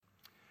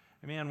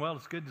Amen. Well,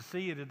 it's good to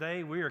see you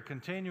today. We are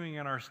continuing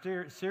in our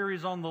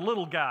series on the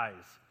little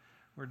guys.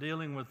 We're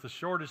dealing with the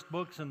shortest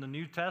books in the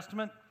New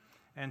Testament,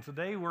 and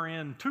today we're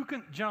in 2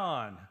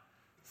 John,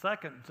 2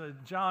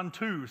 John,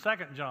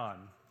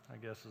 I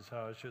guess is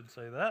how I should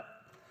say that.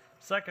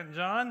 2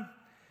 John.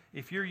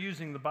 If you're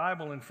using the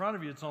Bible in front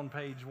of you, it's on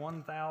page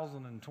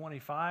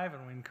 1025,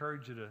 and we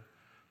encourage you to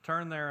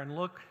turn there and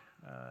look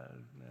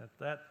at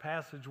that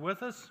passage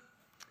with us.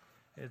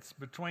 It's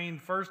between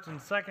 1st and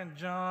 2nd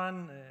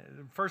John,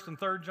 1st and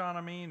 3rd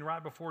John,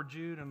 right before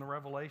Jude and the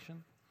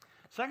Revelation.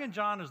 2nd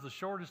John is the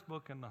shortest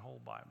book in the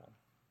whole Bible.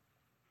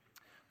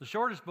 The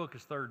shortest book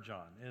is 3rd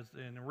John.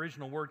 In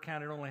original word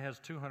count, it only has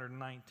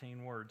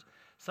 219 words.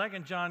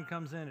 2nd John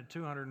comes in at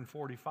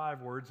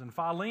 245 words, and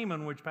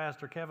Philemon, which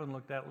Pastor Kevin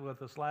looked at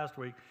with us last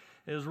week,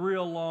 is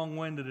real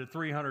long-winded at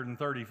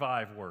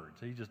 335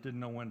 words. He just didn't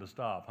know when to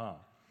stop, huh?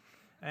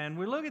 And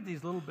we look at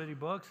these little bitty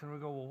books and we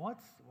go, well, what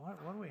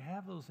do we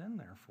have those in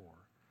there for?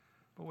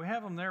 But we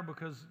have them there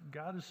because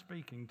God is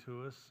speaking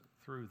to us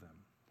through them.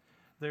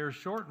 They are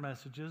short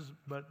messages,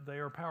 but they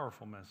are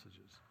powerful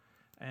messages.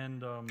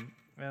 And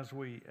as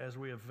we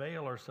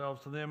avail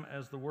ourselves to them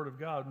as the Word of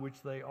God,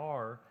 which they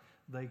are,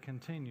 they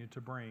continue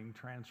to bring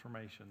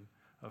transformation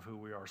of who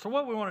we are. So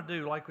what we want to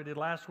do, like we did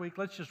last week,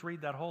 let's just read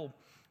that whole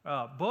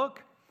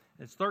book.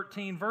 It's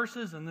 13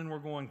 verses, and then we're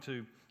going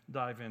to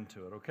dive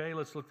into it, okay?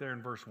 Let's look there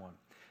in verse 1.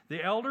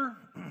 The elder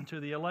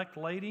to the elect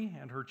lady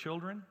and her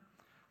children,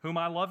 whom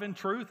I love in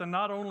truth, and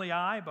not only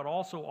I, but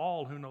also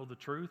all who know the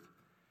truth,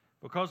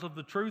 because of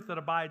the truth that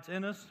abides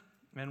in us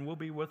and will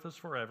be with us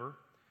forever.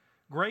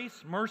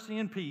 Grace, mercy,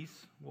 and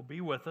peace will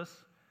be with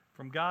us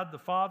from God the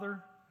Father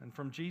and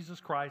from Jesus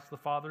Christ, the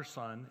Father's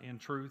Son, in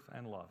truth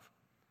and love.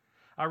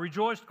 I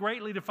rejoiced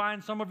greatly to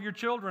find some of your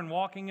children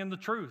walking in the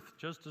truth,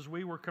 just as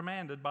we were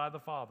commanded by the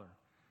Father.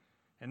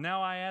 And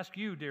now I ask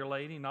you, dear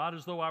lady, not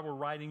as though I were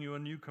writing you a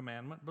new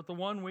commandment, but the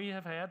one we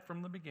have had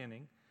from the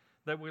beginning,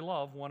 that we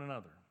love one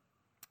another.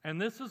 And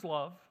this is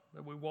love,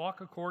 that we walk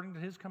according to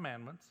his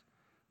commandments.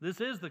 This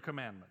is the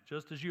commandment,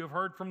 just as you have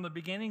heard from the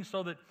beginning,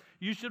 so that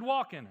you should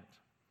walk in it.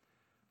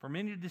 For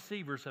many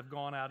deceivers have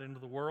gone out into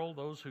the world,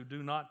 those who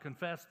do not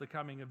confess the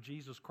coming of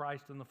Jesus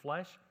Christ in the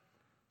flesh.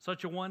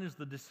 Such a one is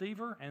the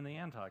deceiver and the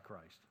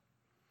Antichrist.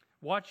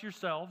 Watch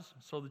yourselves,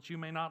 so that you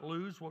may not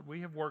lose what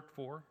we have worked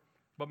for,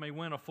 but may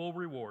win a full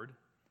reward.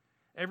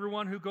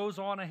 Everyone who goes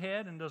on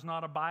ahead and does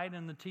not abide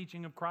in the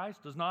teaching of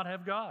Christ does not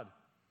have God.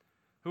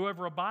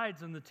 Whoever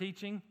abides in the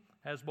teaching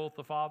has both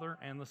the Father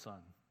and the Son.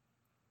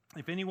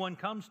 If anyone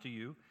comes to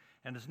you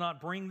and does not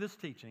bring this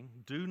teaching,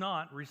 do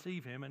not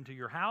receive him into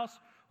your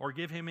house or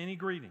give him any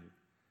greeting.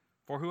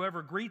 For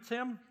whoever greets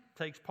him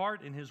takes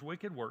part in his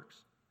wicked works.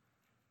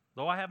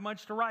 Though I have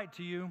much to write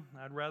to you,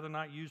 I'd rather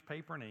not use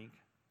paper and ink.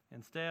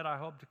 Instead, I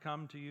hope to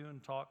come to you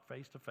and talk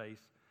face to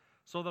face,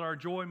 so that our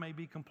joy may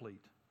be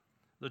complete.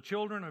 The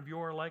children of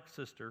your elect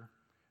sister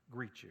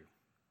greet you.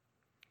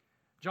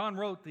 John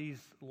wrote these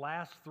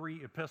last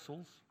 3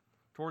 epistles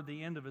toward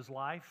the end of his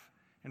life.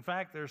 In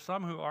fact, there's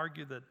some who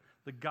argue that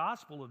the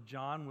Gospel of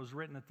John was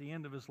written at the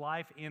end of his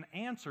life in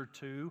answer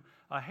to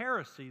a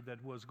heresy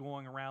that was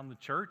going around the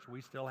church.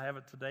 We still have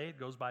it today. It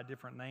goes by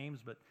different names,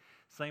 but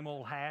same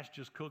old hash,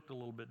 just cooked a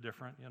little bit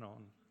different, you know.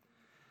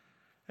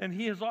 And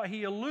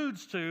he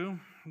alludes to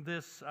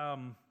this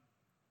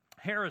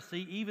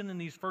heresy even in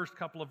these first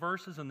couple of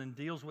verses, and then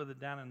deals with it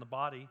down in the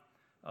body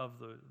of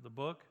the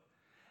book.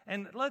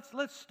 And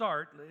let's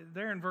start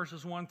there in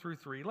verses 1 through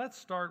 3. Let's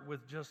start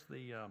with just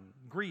the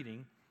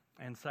greeting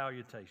and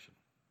salutation.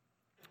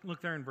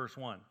 Look there in verse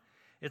 1.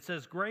 It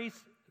says,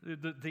 Grace,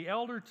 the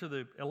elder to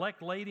the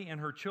elect lady and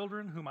her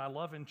children, whom I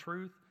love in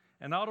truth,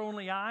 and not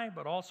only I,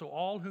 but also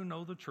all who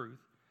know the truth,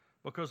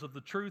 because of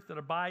the truth that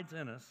abides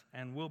in us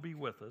and will be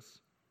with us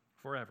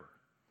forever.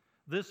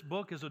 This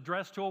book is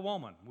addressed to a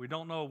woman. We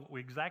don't know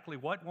exactly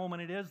what woman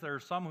it is. There are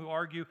some who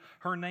argue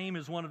her name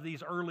is one of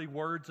these early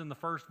words in the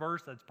first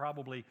verse. That's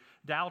probably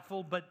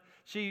doubtful, but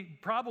she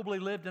probably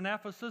lived in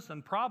Ephesus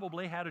and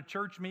probably had a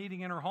church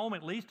meeting in her home,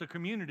 at least a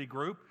community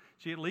group.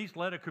 She at least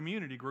led a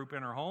community group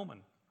in her home,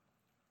 and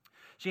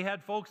she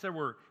had folks that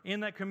were in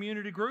that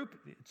community group.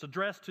 It's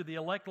addressed to the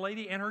elect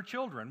lady and her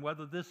children.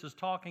 Whether this is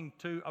talking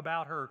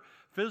about her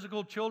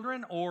physical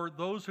children or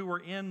those who were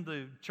in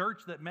the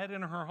church that met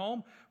in her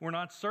home, we're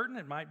not certain.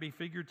 It might be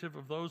figurative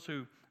of those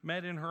who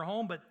met in her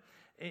home. But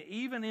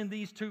even in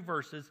these 2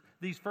 verses,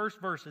 these first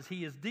verses,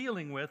 he is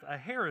dealing with a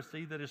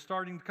heresy that is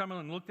starting to come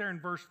in. Look there in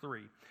verse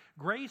 3.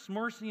 Grace,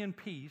 mercy, and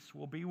peace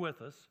will be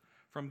with us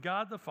from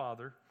God the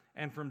Father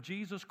and from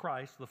Jesus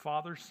Christ, the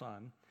Father's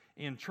Son,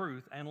 in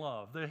truth and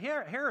love. The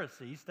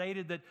heresy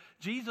stated that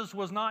Jesus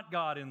was not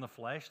God in the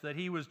flesh, that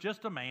he was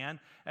just a man.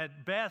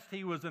 At best,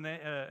 he was an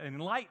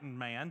enlightened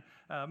man,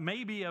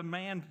 maybe a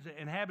man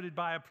inhabited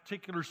by a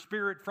particular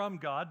spirit from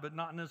God, but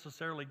not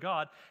necessarily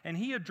God. And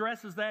he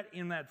addresses that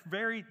in that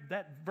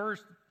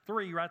verse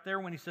 3 right there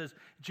when he says,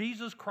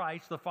 Jesus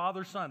Christ, the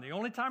Father's Son. The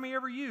only time he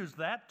ever used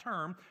that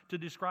term to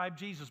describe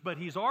Jesus. But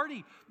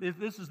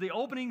this is the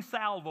opening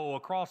salvo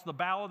across the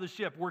bow of the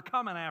ship. We're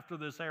coming after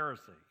this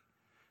heresy.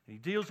 He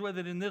deals with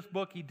it in this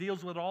book. He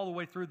deals with it all the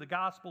way through the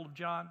Gospel of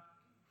John.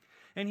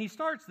 And he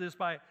starts this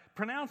by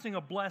pronouncing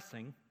a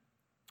blessing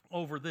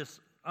over this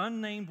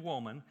unnamed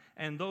woman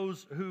and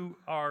those who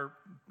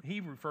he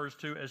refers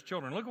to as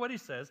children. Look at what he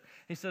says.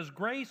 He says,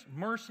 grace,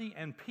 mercy,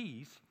 and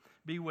peace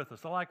be with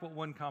us. I like what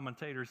one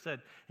commentator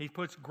said. He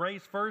puts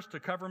grace first to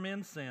cover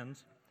men's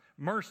sins,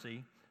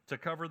 mercy to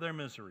cover their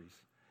miseries.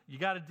 You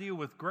got to deal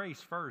with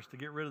grace first to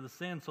get rid of the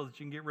sin so that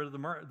you can get rid of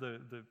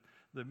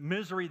the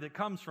misery that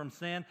comes from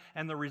sin.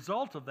 And the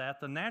result of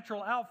that, the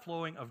natural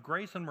outflowing of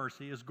grace and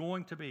mercy, is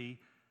going to be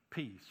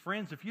peace.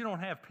 Friends, if you don't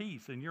have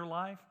peace in your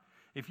life,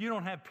 if you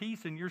don't have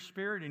peace in your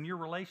spirit, in your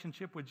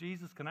relationship with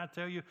Jesus, can I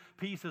tell you,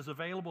 peace is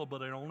available,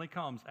 but it only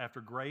comes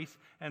after grace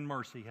and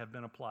mercy have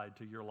been applied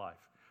to your life.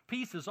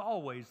 Peace is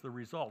always the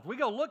result. We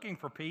go looking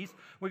for peace.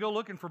 We go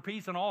looking for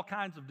peace in all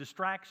kinds of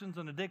distractions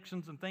and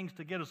addictions and things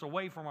to get us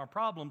away from our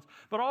problems,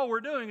 but all we're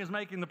doing is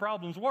making the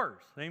problems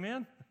worse.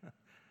 Amen?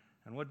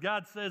 And what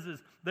God says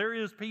is there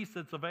is peace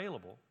that's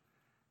available,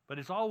 but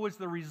it's always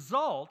the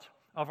result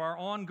of our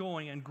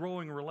ongoing and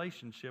growing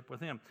relationship with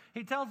Him.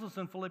 He tells us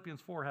in Philippians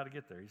 4 how to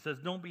get there. He says,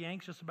 don't be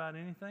anxious about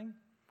anything,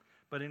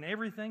 but in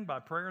everything by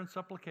prayer and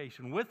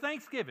supplication, with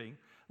thanksgiving,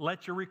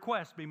 let your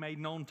requests be made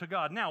known to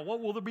God. Now,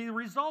 what will be the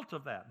result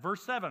of that?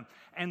 Verse 7,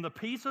 and the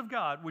peace of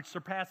God, which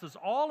surpasses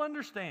all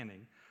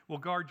understanding, will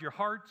guard your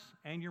hearts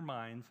and your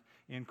minds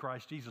in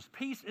Christ Jesus.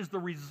 Peace is the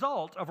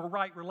result of a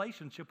right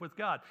relationship with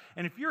God.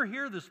 And if you're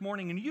here this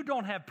morning and you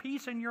don't have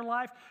peace in your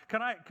life,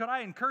 could I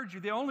encourage you,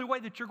 the only way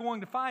that you're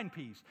going to find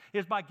peace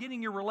is by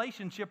getting your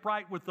relationship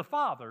right with the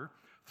Father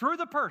through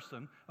the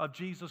person of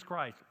Jesus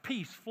Christ.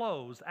 Peace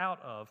flows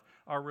out of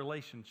our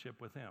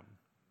relationship with Him.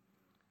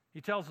 He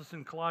tells us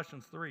in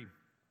Colossians 3,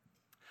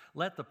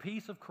 let the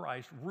peace of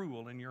Christ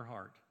rule in your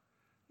heart.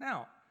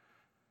 Now,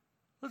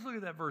 let's look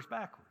at that verse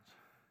backwards.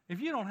 If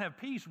you don't have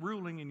peace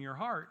ruling in your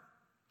heart,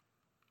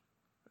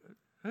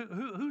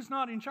 who's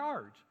not in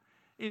charge?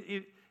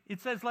 It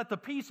says, let the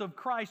peace of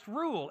Christ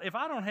rule. If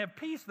I don't have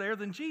peace there,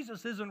 then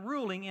Jesus isn't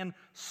ruling in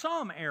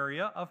some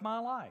area of my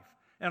life.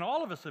 And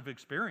all of us have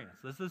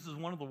experienced this. This is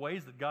one of the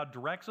ways that God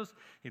directs us.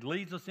 He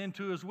leads us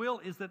into His will,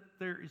 is that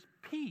there is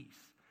peace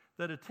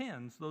that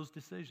attends those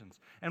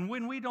decisions. And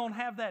when we don't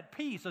have that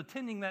peace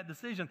attending that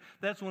decision,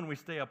 that's when we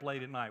stay up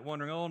late at night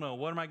wondering, oh no,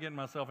 what am I getting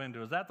myself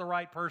into? Is that the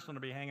right person to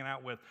be hanging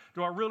out with?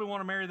 Do I really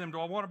want to marry them? Do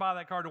I want to buy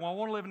that car? Do I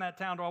want to live in that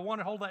town? Do I want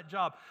to hold that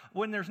job?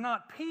 When there's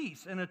not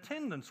peace in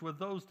attendance with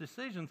those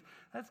decisions,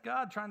 that's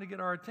God trying to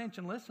get our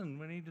attention. Listen,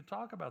 we need to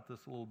talk about this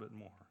a little bit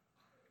more.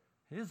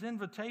 His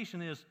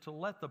invitation is to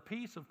let the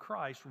peace of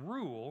Christ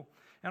rule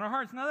in our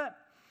hearts. Now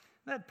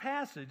that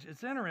passage,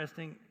 it's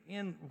interesting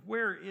in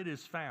where it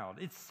is found.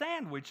 It's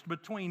sandwiched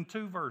between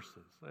two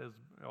verses, as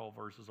all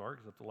verses are,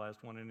 except the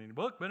last one in any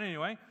book. But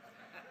anyway,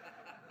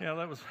 yeah,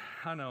 that was,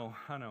 I know.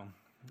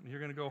 You're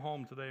going to go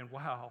home today and,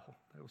 wow,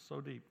 that was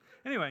so deep.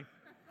 Anyway,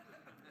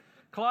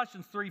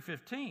 Colossians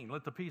 3:15,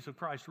 let the peace of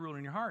Christ rule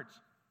in your hearts.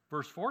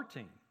 Verse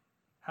 14,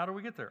 how do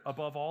we get there?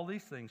 Above all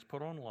these things,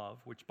 put on love,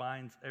 which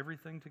binds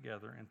everything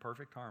together in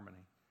perfect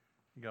harmony.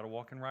 You got to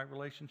walk in right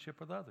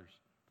relationship with others.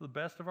 To the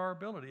best of our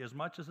ability, as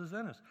much as is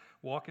in us.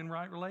 Walk in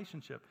right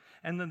relationship.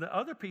 And then the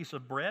other piece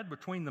of bread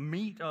between the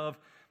meat of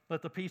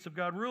let the peace of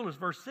God rule is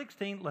verse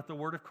 16, let the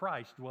word of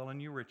Christ dwell in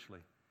you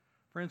richly.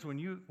 Friends, when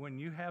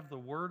you have the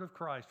word of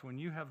Christ, when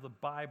you have the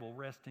Bible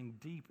resting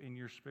deep in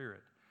your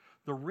spirit,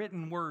 the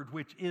written word,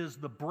 which is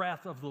the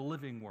breath of the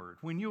living word,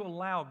 when you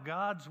allow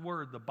God's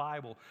word, the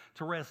Bible,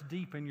 to rest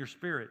deep in your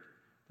spirit,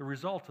 the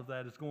result of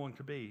that is going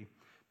to be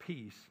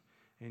peace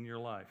in your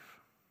life.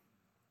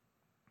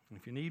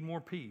 If you need more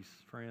peace,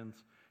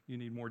 friends, you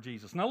need more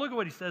Jesus. Now look at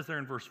what he says there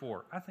in verse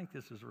 4. I think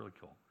this is really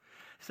cool.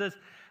 He says,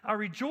 I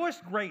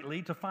rejoiced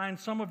greatly to find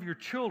some of your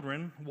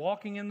children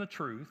walking in the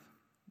truth,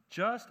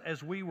 just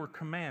as we were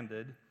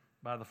commanded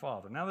by the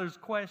Father. Now there's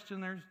question,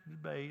 there's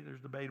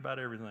debate about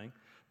everything.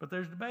 But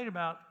there's debate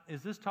about,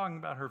 is this talking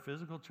about her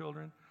physical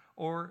children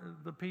or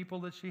the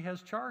people that she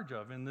has charge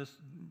of in this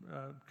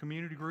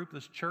community group,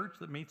 this church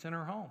that meets in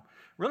her home?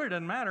 Really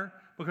doesn't matter,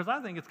 because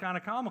I think it's kind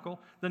of comical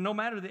that no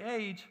matter the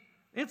age,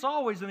 it's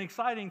always an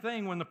exciting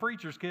thing when the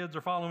preacher's kids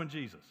are following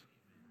Jesus.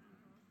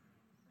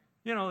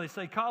 You know, they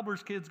say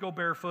cobbler's kids go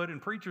barefoot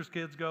and preacher's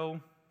kids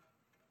go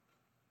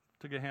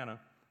to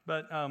Gehenna.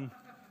 But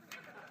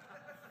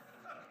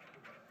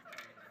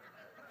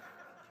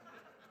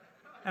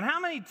and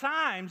how many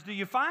times do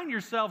you find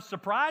yourself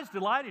surprised,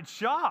 delighted,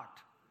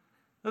 shocked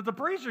that the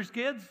preacher's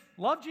kids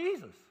love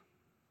Jesus?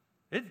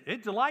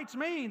 It delights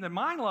me that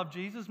mine love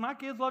Jesus. My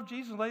kids love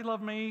Jesus. They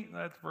love me.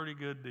 That's a pretty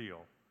good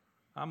deal.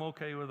 I'm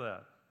okay with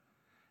that.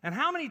 And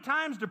how many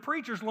times do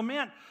preachers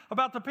lament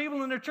about the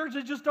people in their church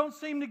that just don't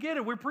seem to get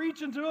it? We're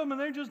preaching to them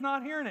and they're just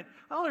not hearing it.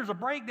 Well, there's a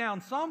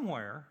breakdown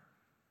somewhere.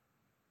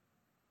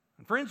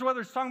 And friends,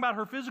 whether it's talking about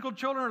her physical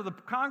children or the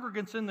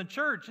congregants in the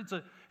church,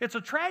 it's a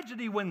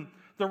tragedy when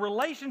the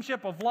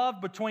relationship of love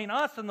between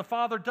us and the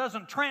Father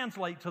doesn't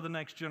translate to the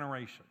next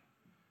generation.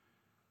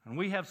 And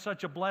we have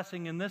such a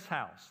blessing in this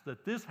house,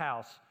 that this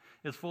house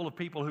is full of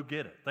people who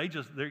get it.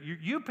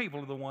 You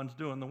people are the ones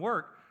doing the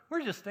work.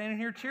 We're just standing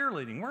here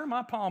cheerleading. Where are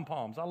my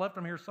pom-poms? I left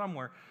them here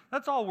somewhere.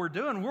 That's all we're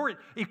doing. We're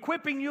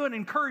equipping you and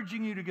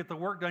encouraging you to get the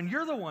work done.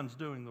 You're the ones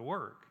doing the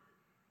work.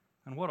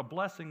 And what a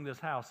blessing this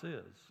house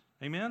is.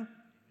 Amen?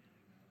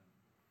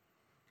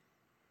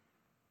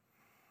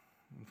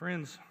 And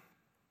friends,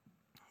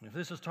 if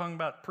this is talking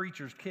about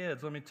preachers'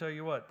 kids, let me tell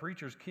you what.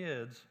 Preachers'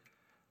 kids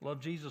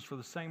love Jesus for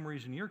the same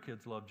reason your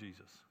kids love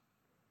Jesus.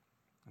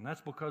 And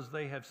that's because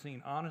they have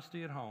seen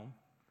honesty at home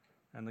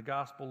and the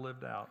gospel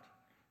lived out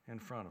in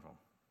front of them.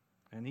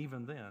 And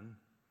even then,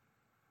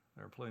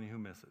 there are plenty who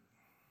miss it.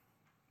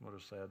 What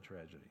a sad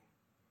tragedy.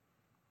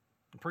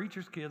 The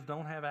preacher's kids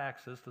don't have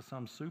access to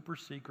some super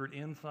secret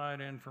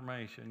inside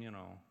information,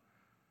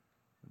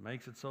 that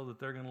makes it so that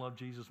they're going to love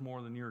Jesus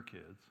more than your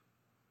kids.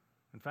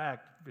 In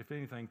fact, if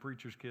anything,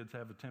 preacher's kids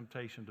have a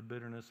temptation to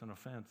bitterness and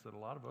offense that a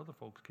lot of other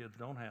folks' kids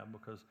don't have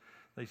because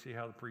they see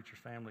how the preacher's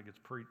family gets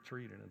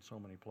treated in so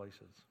many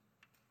places.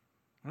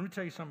 Let me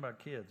tell you something about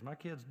kids. My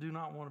kids do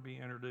not want to be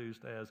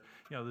introduced as,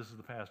 this is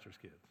the pastor's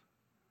kids.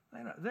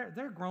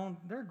 They're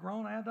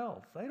grown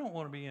adults. They don't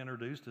want to be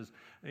introduced as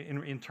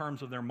in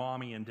terms of their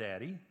mommy and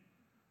daddy.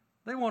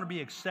 They want to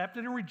be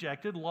accepted and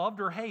rejected, loved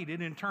or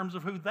hated in terms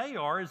of who they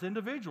are as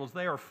individuals.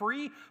 They are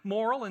free,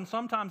 moral, and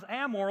sometimes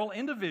amoral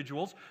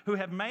individuals who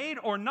have made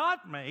or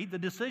not made the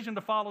decision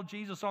to follow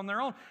Jesus on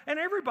their own. And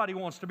everybody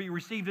wants to be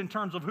received in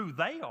terms of who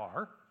they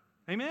are.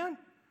 Amen?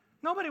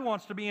 Nobody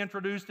wants to be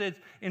introduced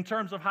in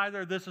terms of, hi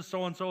there, this is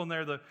so-and-so, and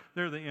they're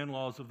the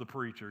in-laws of the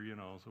preacher,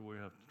 so we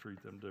have to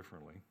treat them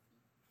differently.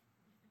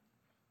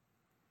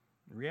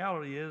 The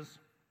reality is,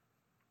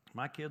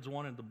 my kids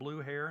wanted the blue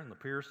hair and the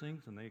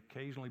piercings, and they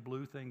occasionally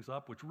blew things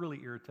up, which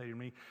really irritated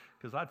me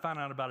because I'd find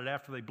out about it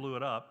after they blew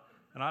it up,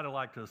 and I'd have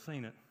liked to have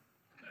seen it.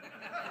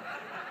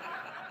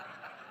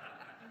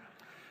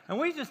 And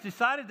we just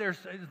decided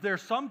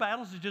there's some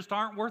battles that just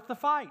aren't worth the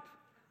fight.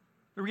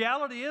 The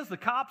reality is the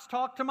cops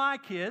talk to my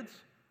kids,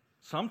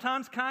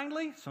 sometimes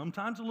kindly,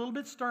 sometimes a little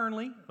bit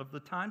sternly, of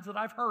the times that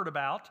I've heard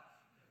about.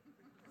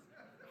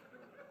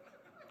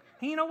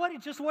 And you know what?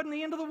 It just wasn't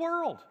the end of the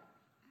world.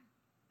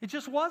 It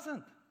just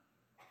wasn't.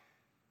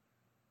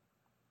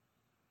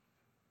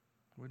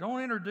 We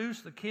don't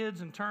introduce the kids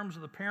in terms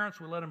of the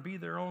parents. We let them be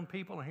their own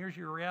people. And here's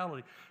your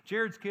reality.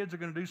 Jared's kids are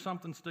going to do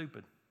something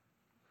stupid.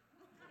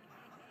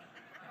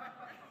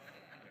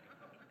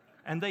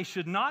 And they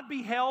should not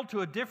be held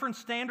to a different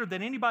standard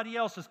than anybody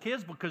else's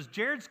kids because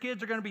Jared's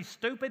kids are going to be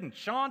stupid and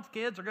Sean's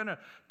kids are going to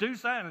do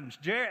something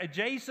and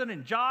Jason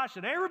and Josh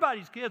and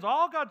everybody's kids,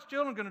 all God's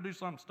children are going to do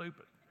something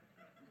stupid.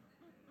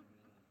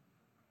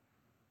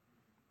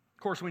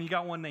 Of course, when you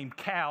got one named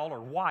Cal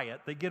or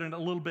Wyatt, they get a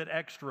little bit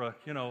extra,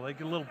 they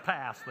get a little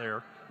pass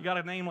there. You got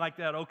a name like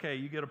that, okay,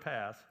 you get a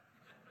pass.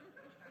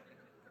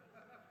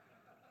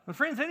 But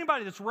friends,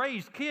 anybody that's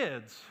raised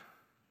kids,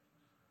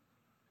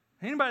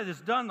 anybody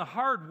that's done the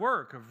hard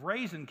work of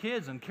raising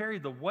kids and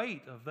carried the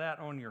weight of that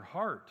on your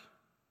heart,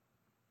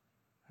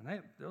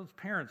 and those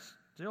parents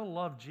still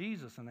love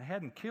Jesus and they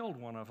hadn't killed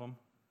one of them,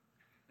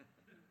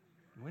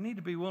 we need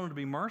to be willing to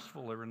be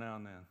merciful every now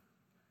and then.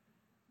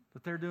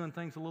 That they're doing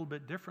things a little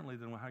bit differently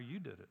than how you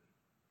did it.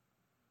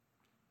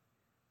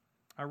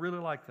 I really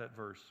like that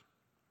verse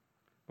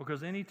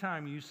because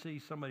anytime you see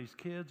somebody's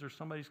kids or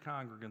somebody's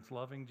congregants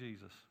loving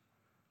Jesus,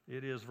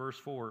 it is, verse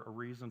 4, a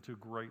reason to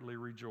greatly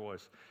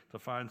rejoice to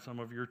find some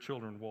of your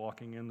children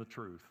walking in the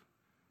truth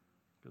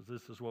because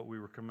this is what we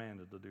were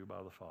commanded to do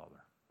by the Father.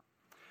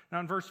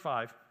 Now in verse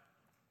 5,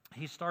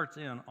 he starts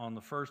in on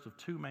the first of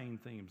two main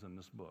themes in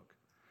this book.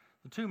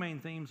 The two main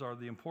themes are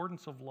the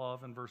importance of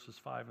love in verses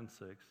 5 and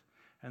 6,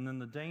 and then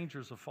the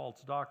dangers of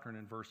false doctrine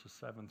in verses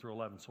 7 through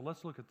 11. So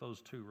let's look at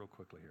those two real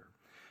quickly here.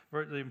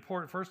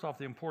 First off,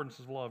 the importance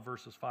of love,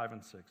 verses 5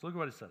 and 6. Look at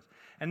what it says.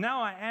 And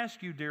now I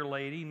ask you, dear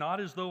lady,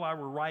 not as though I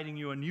were writing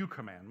you a new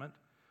commandment,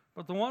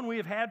 but the one we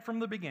have had from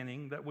the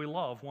beginning, that we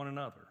love one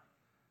another.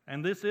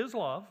 And this is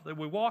love, that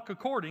we walk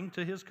according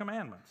to his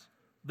commandments.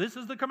 This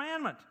is the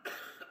commandment,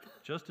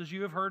 just as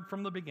you have heard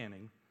from the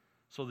beginning,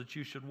 so that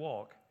you should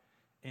walk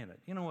in it.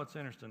 You know what's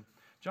interesting?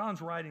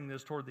 John's writing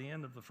this toward the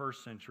end of the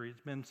first century.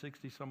 It's been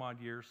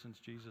 60-some-odd years since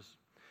Jesus'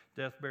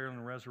 death, burial,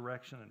 and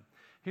resurrection. And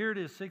here it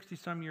is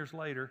 60-some years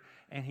later,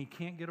 and he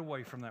can't get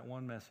away from that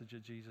one message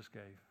that Jesus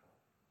gave.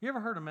 You ever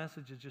heard a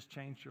message that just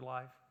changed your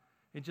life?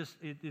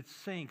 It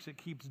sinks. It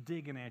keeps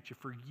digging at you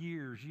for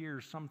years,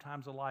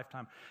 sometimes a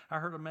lifetime. I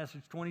heard a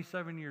message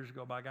 27 years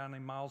ago by a guy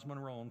named Miles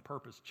Monroe on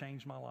purpose,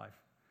 changed my life.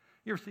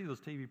 You ever see those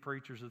TV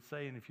preachers that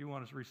say, and if you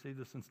want to receive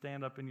this and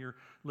stand up in your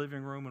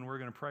living room and we're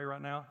going to pray right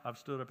now? I've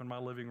stood up in my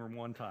living room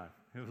one time.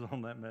 It was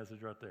on that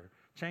message right there.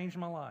 Changed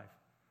my life.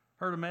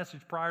 Heard a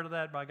message prior to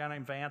that by a guy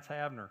named Vance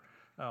Havner,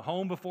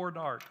 Home Before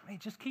Dark. It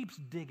just keeps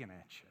digging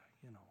at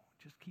you,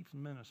 It just keeps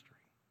ministering.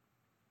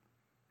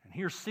 And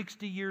here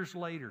 60 years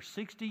later,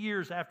 60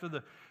 years after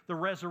the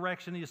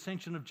resurrection, the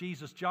ascension of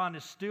Jesus, John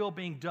is still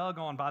being dug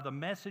on by the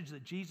message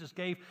that Jesus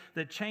gave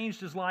that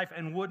changed his life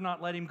and would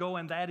not let him go,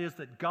 and that is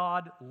that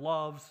God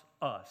loves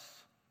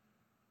us.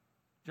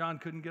 John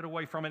couldn't get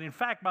away from it. In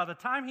fact, by the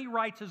time he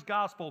writes his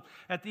gospel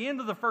at the end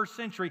of the first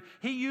century,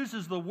 he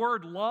uses the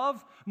word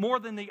love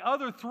more than the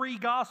other three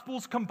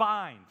gospels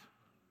combined.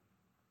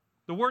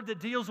 The word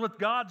that deals with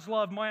God's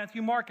love,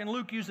 Matthew, Mark, and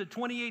Luke use it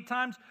 28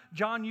 times.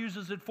 John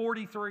uses it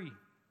 43.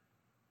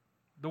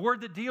 The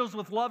word that deals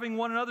with loving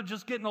one another,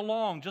 just getting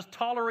along, just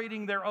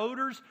tolerating their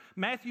odors,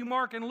 Matthew,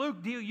 Mark, and Luke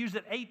use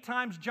it 8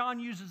 times. John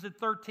uses it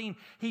 13.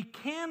 He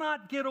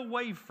cannot get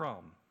away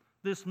from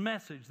this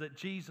message that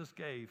Jesus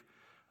gave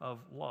of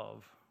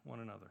love one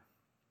another.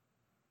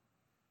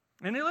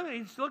 And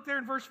look there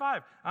in verse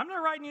 5. I'm not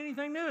writing you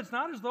anything new. It's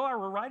not as though I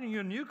were writing you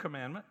a new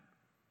commandment.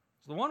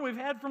 It's the one we've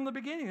had from the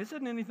beginning. This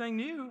isn't anything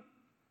new.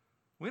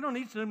 We don't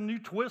need some new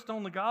twist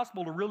on the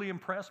gospel to really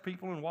impress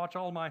people and watch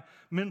all my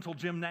mental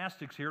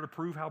gymnastics here to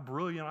prove how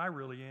brilliant I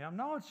really am.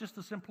 No, it's just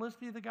the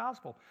simplicity of the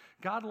gospel.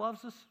 God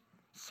loves us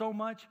so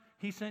much,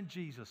 He sent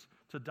Jesus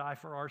to die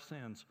for our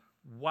sins.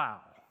 Wow.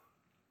 I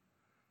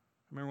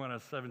remember when I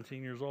was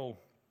 17 years old,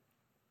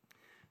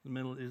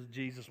 the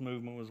Jesus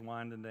movement was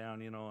winding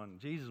down, and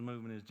Jesus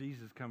movement is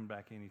Jesus coming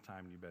back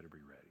anytime, and you better be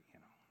ready,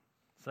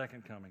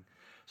 Second coming.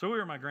 So we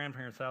were at my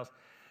grandparents' house.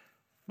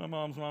 My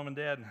mom's mom and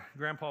dad.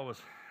 Grandpa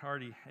was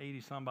already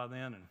 80-some by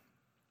then.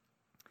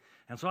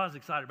 And so I was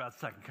excited about the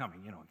second coming.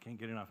 Can't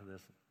get enough of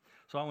this.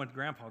 So I went to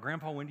Grandpa.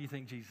 Grandpa, when do you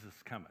think Jesus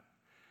is coming?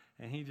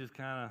 And he just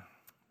kind of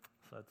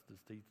sucked his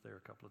teeth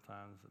there a couple of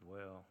times and said,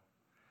 well,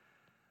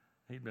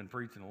 he'd been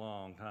preaching a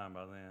long time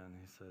by then.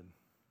 He said,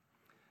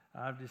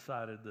 I've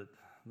decided that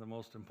the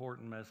most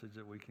important message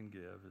that we can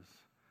give is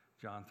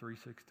John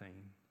 3:16,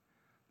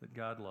 that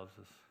God loves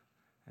us,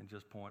 and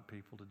just point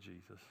people to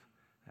Jesus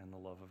and the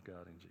love of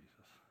God in Jesus.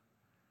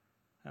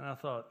 And I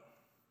thought,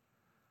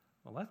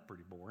 well, that's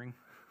pretty boring.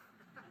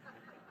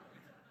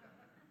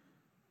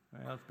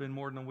 Well, it's been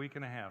more than a week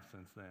and a half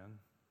since then.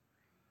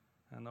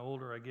 And the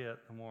older I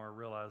get, the more I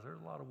realize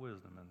there's a lot of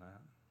wisdom in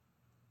that.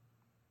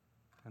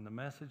 And the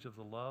message of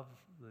the love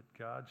that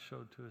God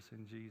showed to us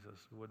in Jesus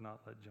would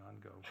not let John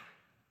go.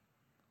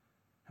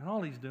 And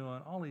all he's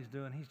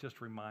doing, he's just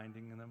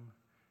reminding them.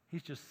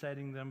 He's just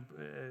setting them,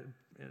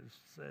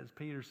 as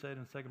Peter said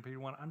in 2 Peter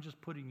 1, I'm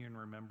just putting you in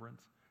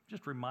remembrance.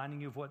 Just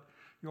reminding you of what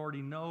you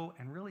already know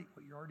and really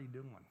what you're already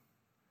doing.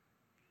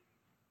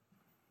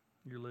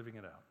 You're living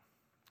it out.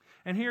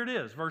 And here it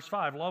is, verse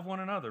 5, love one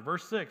another.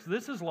 Verse 6,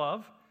 this is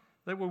love,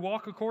 that we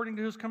walk according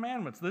to His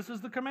commandments. This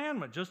is the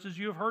commandment, just as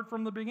you have heard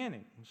from the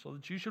beginning, so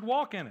that you should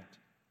walk in it.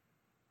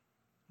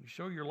 You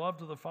show your love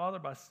to the Father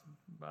by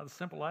the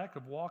simple act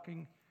of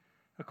walking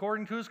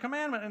according to His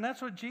commandment. And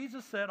that's what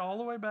Jesus said all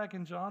the way back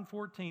in John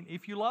 14.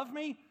 If you love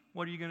me,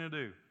 what are you going to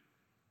do?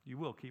 You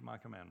will keep my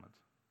commandments.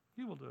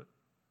 You will do it.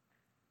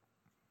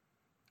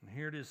 And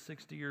here it is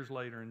 60 years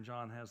later, and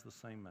John has the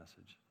same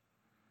message.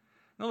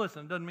 Now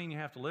listen, it doesn't mean you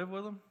have to live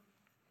with them.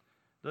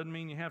 Doesn't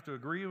mean you have to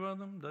agree with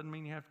them. Doesn't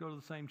mean you have to go to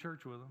the same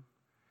church with them.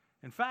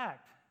 In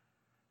fact,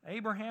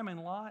 Abraham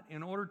and Lot,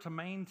 in order to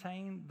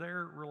maintain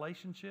their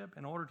relationship,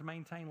 in order to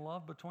maintain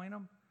love between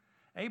them,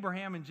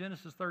 Abraham in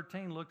Genesis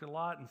 13 looked at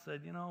Lot and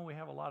said, we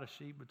have a lot of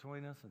sheep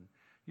between us, and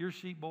your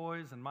sheep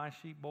boys and my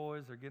sheep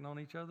boys are getting on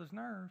each other's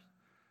nerves.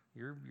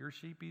 Your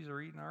sheepies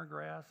are eating our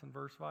grass, and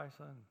vice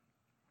versa.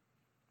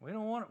 We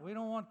don't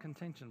want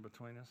contention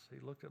between us. He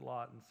looked at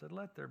Lot and said,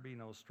 let there be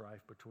no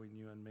strife between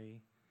you and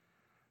me,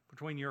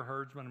 between your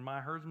herdsmen and my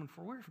herdsmen,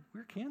 for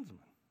we're kinsmen.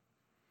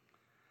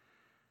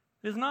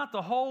 Is not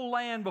the whole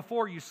land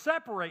before you?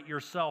 Separate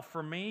yourself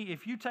from me.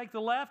 If you take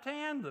the left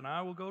hand, then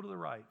I will go to the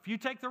right. If you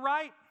take the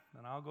right,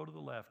 then I'll go to the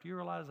left. You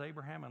realize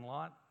Abraham and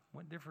Lot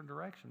went different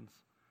directions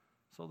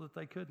so that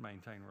they could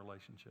maintain a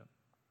relationship.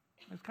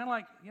 It's kind of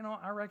like,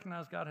 I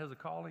recognize God has a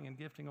calling and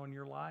gifting on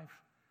your life,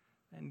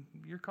 and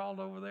you're called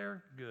over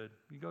there, good.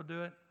 You go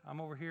do it. I'm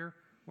over here.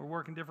 We're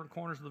working different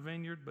corners of the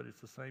vineyard, but it's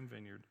the same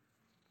vineyard,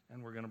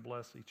 and we're going to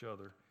bless each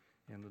other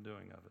in the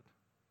doing of it.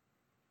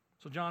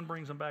 So John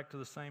brings them back to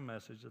the same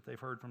message that they've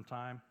heard from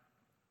time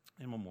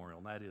immemorial,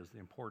 and that is the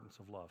importance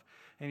of love.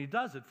 And he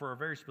does it for a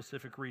very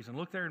specific reason.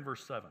 Look there in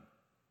verse 7.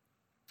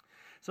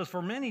 It says,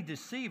 for many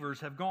deceivers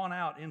have gone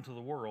out into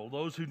the world,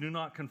 those who do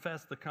not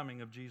confess the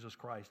coming of Jesus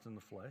Christ in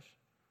the flesh.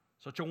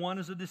 Such a one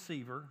is a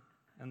deceiver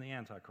and the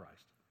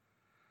Antichrist.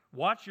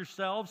 Watch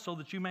yourselves so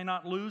that you may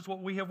not lose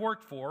what we have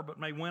worked for, but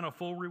may win a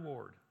full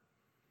reward.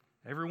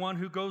 Everyone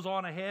who goes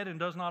on ahead and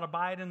does not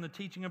abide in the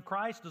teaching of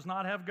Christ does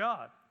not have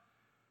God.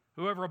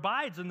 Whoever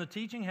abides in the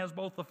teaching has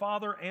both the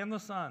Father and the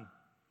Son.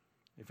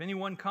 If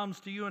anyone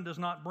comes to you and does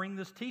not bring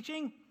this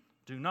teaching,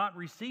 do not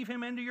receive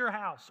him into your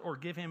house or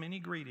give him any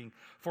greeting,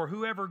 for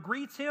whoever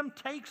greets him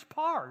takes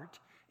part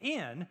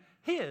in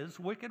his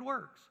wicked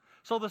works.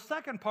 So the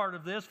second part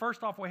of this,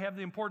 first off, we have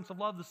the importance of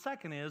love. The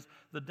second is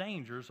the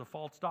dangers of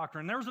false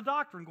doctrine. There was a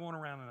doctrine going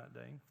around in that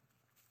day,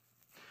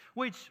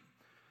 which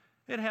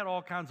it had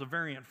all kinds of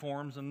variant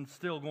forms and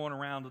still going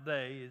around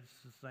today. It's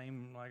the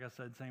same, like I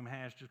said, same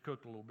hash, just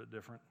cooked a little bit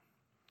different.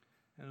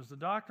 And it was the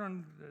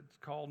doctrine that's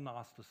called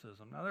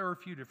Gnosticism. Now, there are a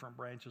few different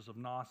branches of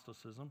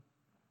Gnosticism.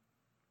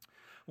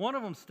 One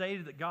of them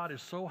stated that God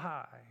is so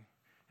high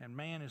and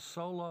man is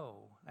so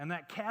low, and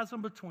that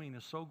chasm between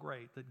is so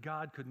great that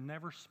God could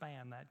never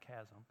span that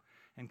chasm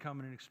and come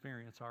in and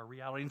experience our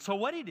reality. And so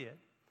what he did,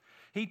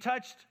 he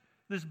touched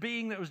this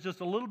being that was just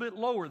a little bit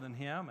lower than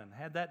him, and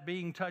had that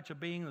being touch a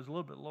being that was a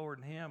little bit lower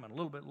than him, and a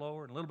little bit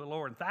lower, and a little bit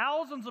lower. And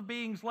thousands of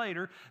beings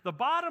later, the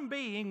bottom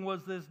being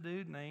was this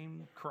dude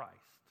named Christ.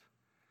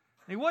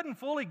 He wasn't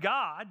fully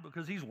God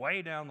because he's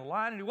way down the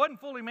line, and he wasn't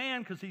fully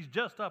man because he's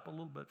just up a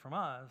little bit from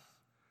us.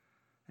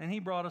 And he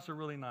brought us a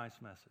really nice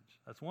message.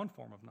 That's one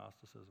form of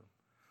Gnosticism.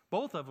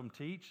 Both of them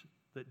teach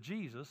that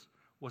Jesus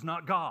was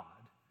not God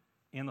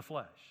in the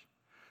flesh.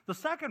 The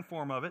second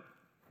form of it,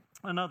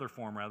 another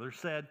form rather,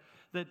 said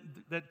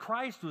that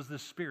Christ was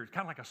this spirit,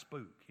 kind of like a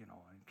spook, and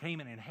came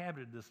and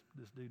inhabited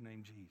this dude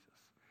named Jesus.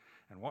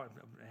 And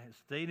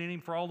stayed in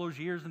him for all those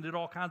years and did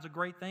all kinds of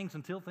great things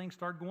until things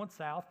started going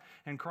south.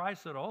 And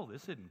Christ said, oh,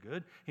 this isn't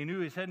good. He knew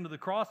he was heading to the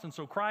cross, and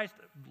so Christ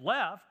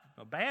left,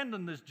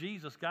 abandoned this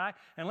Jesus guy,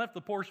 and left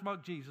the poor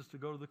schmuck Jesus to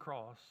go to the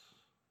cross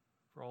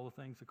for all the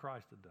things that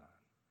Christ had done.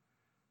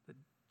 That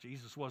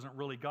Jesus wasn't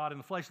really God in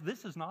the flesh.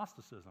 This is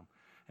Gnosticism.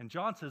 And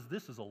John says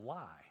this is a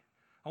lie.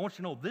 I want you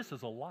to know this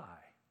is a lie.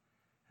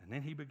 And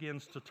then he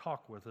begins to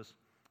talk with us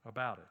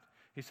about it.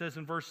 He says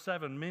in verse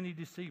 7, many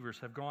deceivers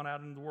have gone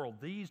out into the world.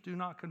 These do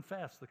not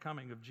confess the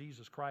coming of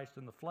Jesus Christ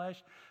in the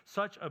flesh.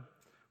 Such a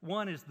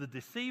one is the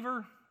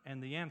deceiver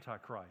and the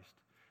Antichrist.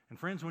 And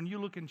friends, when you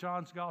look in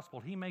John's gospel,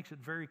 he makes it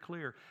very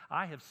clear.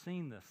 I have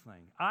seen this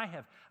thing. I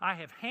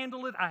have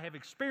handled it. I have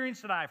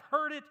experienced it. I've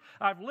heard it.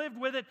 I've lived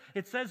with it.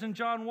 It says in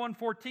John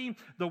 1:14,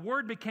 the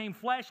Word became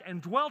flesh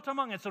and dwelt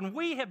among us, and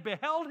we have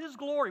beheld His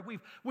glory.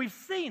 We've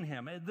seen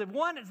Him. The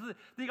one is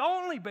the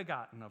only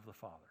begotten of the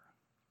Father.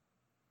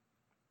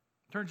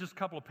 Turn just a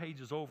couple of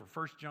pages over,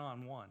 1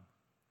 John 1.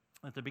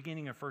 At the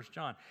beginning of 1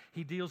 John,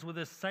 he deals with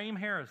this same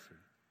heresy.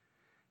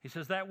 He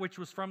says, that which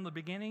was from the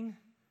beginning,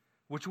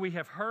 which we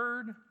have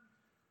heard,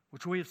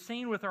 which we have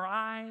seen with our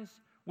eyes,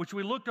 which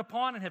we looked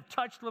upon and have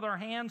touched with our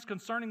hands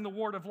concerning the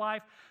word of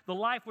life. The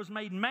life was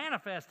made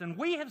manifest, and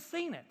we have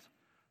seen it.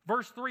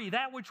 Verse 3,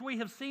 that which we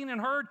have seen and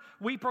heard,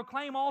 we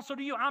proclaim also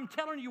to you. I'm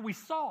telling you, we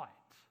saw it.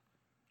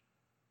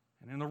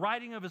 And in the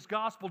writing of his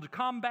gospel, to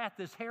combat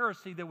this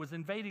heresy that was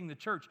invading the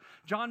church,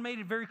 John made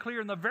it very clear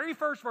in the very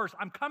first verse,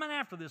 I'm coming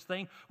after this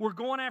thing. We're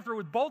going after it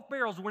with both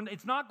barrels.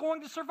 It's not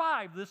going to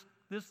survive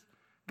this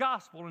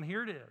gospel, and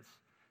here it is.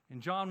 In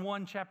John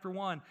 1, chapter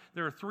 1,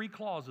 there are 3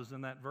 clauses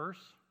in that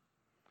verse.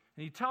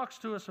 And he talks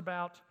to us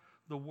about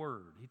the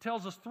Word. He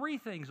tells us 3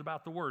 things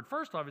about the Word.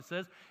 First off, it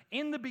says,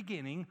 in the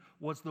beginning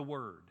was the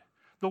Word.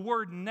 The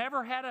Word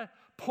never had a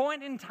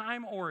point in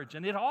time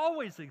origin. It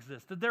always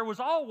existed. There was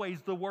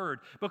always the Word,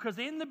 because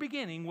in the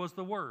beginning was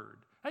the Word.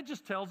 That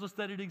just tells us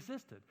that it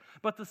existed.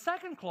 But the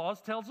second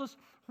clause tells us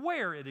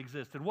where it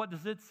existed. What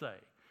does it say?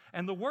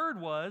 And the Word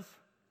was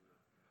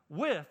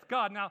with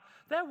God. Now,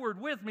 that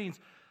word with means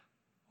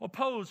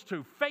opposed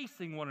to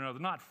facing one another,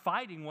 not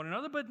fighting one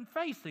another, but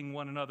facing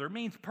one another. It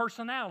means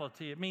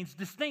personality. It means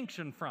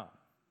distinction from.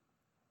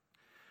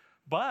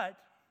 But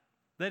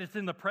that it's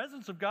in the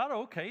presence of God,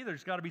 okay,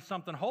 there's got to be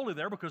something holy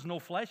there because no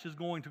flesh is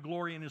going to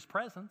glory in His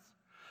presence.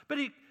 But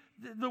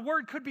the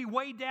Word could be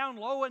way down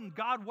low and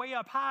God way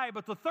up high,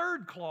 but the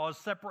third clause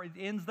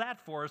ends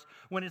that for us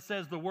when it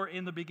says the Word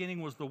in the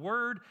beginning was the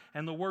Word,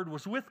 and the Word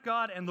was with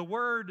God, and the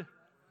Word,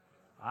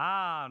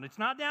 and it's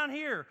not down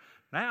here.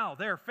 Now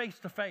they're face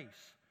to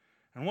face.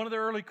 And one of the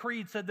early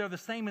creeds said they're the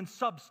same in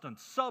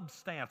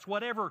substance,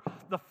 whatever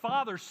the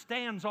Father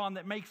stands on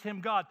that makes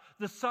Him God,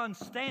 the Son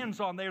stands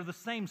on. They're the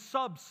same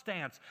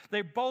substance.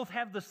 They both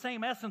have the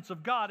same essence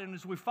of God. And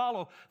as we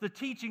follow the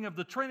teaching of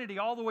the Trinity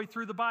all the way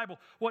through the Bible,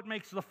 what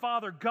makes the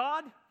Father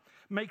God,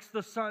 makes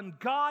the Son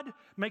God,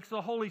 makes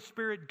the Holy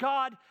Spirit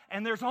God,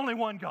 and there's only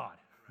one God.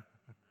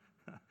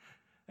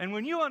 And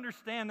when you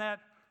understand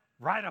that,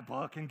 write a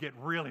book and get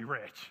really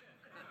rich.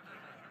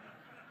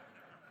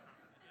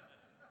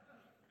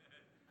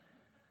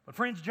 But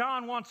friends,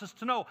 John wants us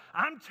to know,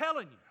 I'm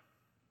telling you,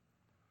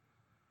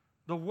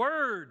 the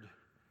Word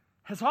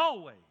has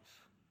always,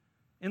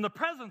 in the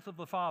presence of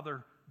the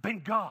Father,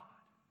 been God.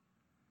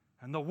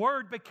 And the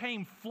Word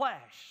became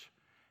flesh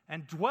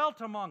and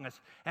dwelt among us.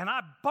 And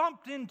I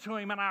bumped into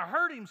Him and I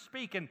heard Him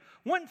speak. And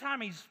one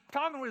time He's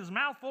talking with His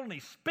mouth full and He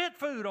spit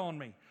food on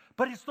me.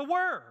 But it's the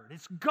Word.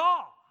 It's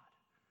God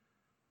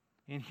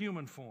in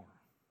human form.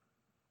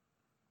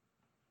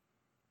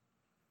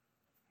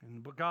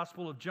 In the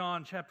Gospel of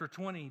John, chapter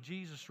 20,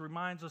 Jesus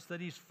reminds us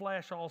that He's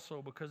flesh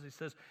also, because He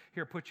says,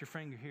 here, put your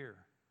finger here.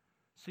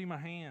 See my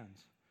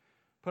hands.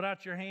 Put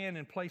out your hand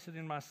and place it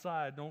in my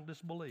side. Don't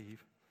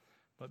disbelieve,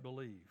 but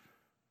believe.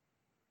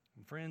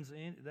 And friends,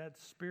 that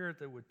spirit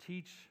that would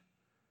teach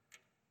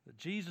that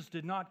Jesus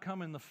did not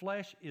come in the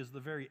flesh is the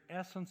very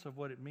essence of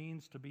what it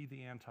means to be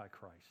the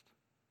Antichrist.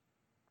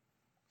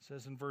 It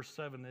says in verse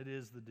 7, it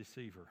is the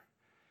deceiver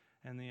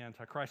and the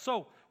Antichrist.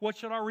 So, what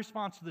should our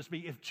response to this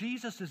be? If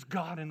Jesus is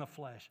God in the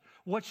flesh,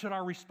 what should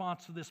our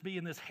response to this be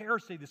in this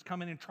heresy that's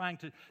coming in trying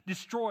to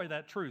destroy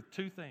that truth?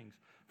 2 things.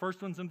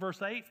 First one's in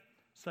verse 8,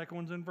 second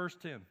one's in verse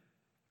 10.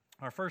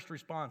 Our first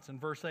response in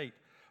verse 8,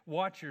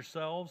 Watch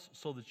yourselves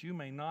so that you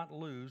may not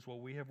lose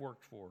what we have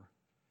worked for,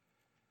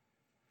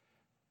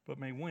 but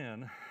may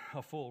win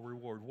a full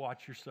reward.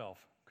 Watch yourself.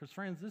 Because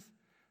friends,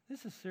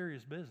 this is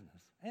serious business.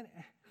 And,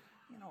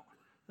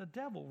 the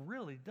devil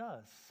really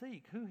does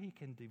seek who he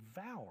can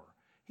devour.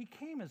 He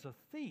came as a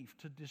thief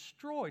to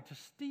destroy, to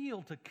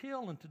steal, to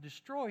kill, and to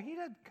destroy. He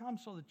doesn't come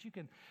so that you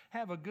can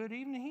have a good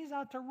evening. He's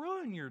out to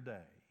ruin your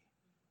day.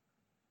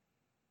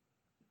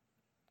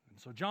 And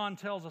so John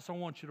tells us, I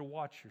want you to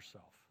watch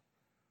yourself.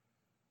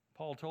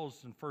 Paul told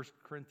us in 1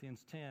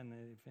 Corinthians 10,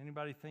 if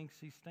anybody thinks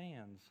he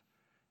stands,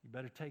 you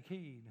better take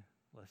heed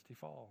lest he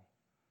fall.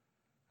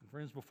 And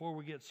friends, before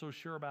we get so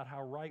sure about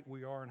how right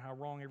we are and how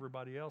wrong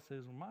everybody else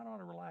is, we might ought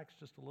to relax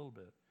just a little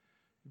bit.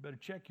 You better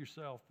check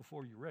yourself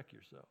before you wreck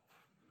yourself.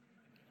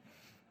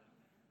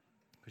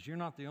 Because you're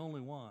not the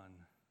only one.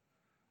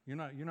 You're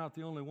not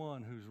the only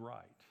one who's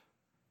right.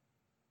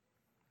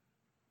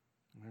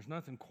 And there's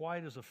nothing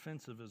quite as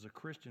offensive as a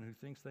Christian who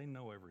thinks they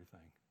know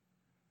everything.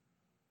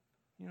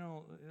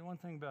 One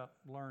thing about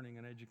learning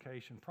and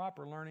education,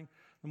 proper learning,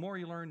 the more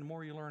you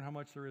learn how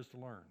much there is to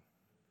learn.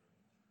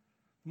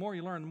 The more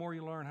you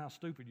learn how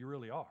stupid you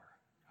really are,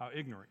 how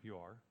ignorant you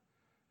are.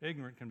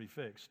 Ignorant can be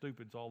fixed.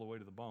 Stupid's all the way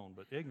to the bone,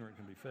 but ignorant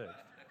can be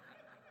fixed.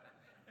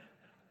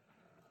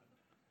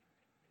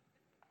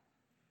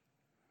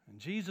 And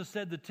Jesus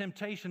said the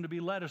temptation to be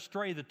led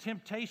astray, the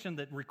temptation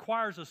that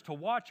requires us to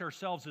watch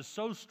ourselves is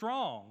so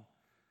strong.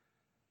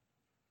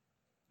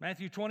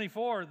 Matthew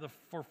 24,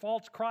 for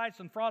false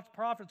Christs and false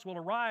prophets will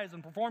arise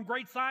and perform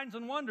great signs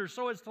and wonders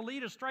so as to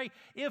lead astray,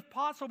 if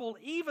possible,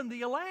 even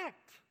the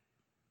elect.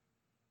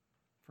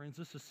 Friends,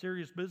 this is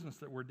serious business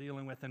that we're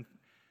dealing with. And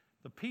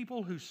the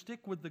people who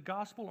stick with the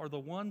gospel are the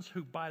ones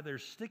who, by their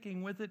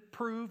sticking with it,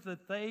 prove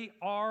that they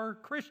are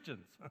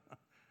Christians.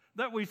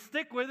 That we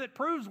stick with it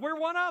proves we're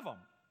one of them.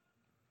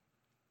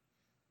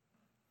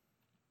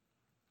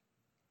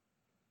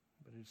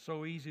 But it's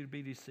so easy to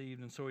be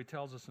deceived, and so he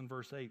tells us in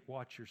verse 8,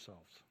 watch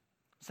yourselves.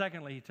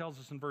 Secondly, he tells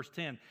us in verse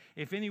 10,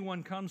 if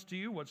anyone comes to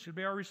you, what should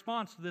be our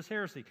response to this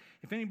heresy?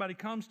 If anybody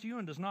comes to you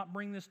and does not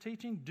bring this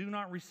teaching, do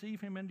not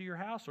receive him into your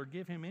house or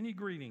give him any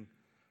greeting.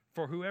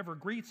 For whoever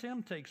greets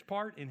him takes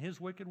part in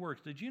his wicked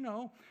works. Did you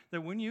know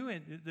that when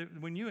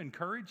you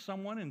encourage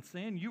someone in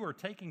sin, you are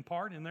taking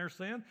part in their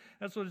sin?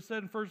 That's what it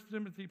said in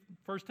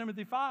 1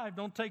 Timothy 5.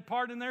 Don't take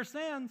part in their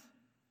sins.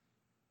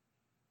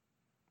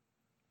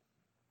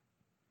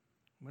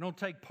 We don't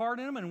take part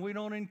in them and we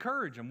don't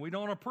encourage them. We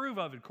don't approve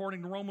of it,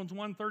 according to Romans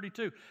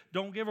 1:32.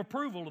 Don't give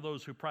approval to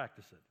those who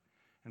practice it.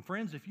 And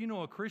friends, if you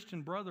know a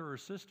Christian brother or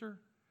sister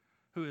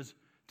who is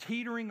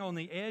teetering on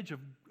the edge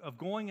of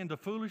going into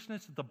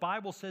foolishness, the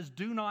Bible says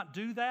do not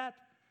do that.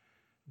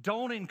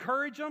 Don't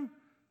encourage them.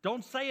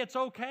 Don't say it's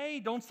okay.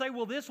 Don't say,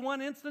 well, this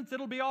one instance,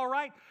 it'll be all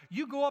right.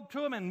 You go up to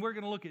them, and we're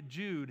going to look at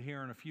Jude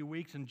here in a few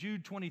weeks. And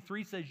Jude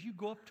 23 says you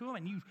go up to them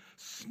and you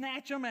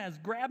snatch them as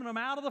grabbing them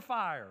out of the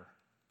fire.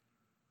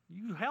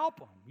 You help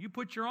them. You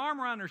put your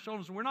arm around their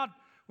shoulders. We're not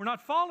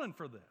falling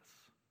for this.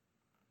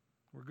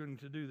 We're going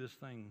to do this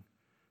thing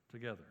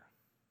together.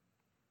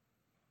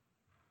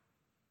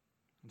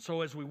 And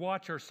so as we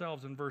watch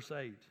ourselves in verse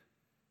 8,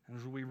 and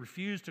as we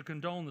refuse to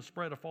condone the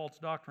spread of false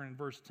doctrine in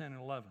verse 10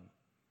 and 11,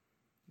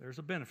 there's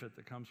a benefit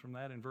that comes from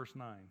that in verse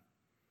 9.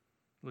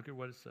 Look at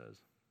what it says.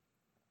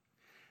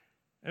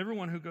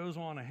 Everyone who goes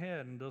on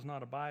ahead and does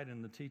not abide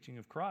in the teaching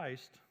of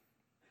Christ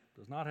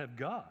does not have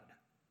God.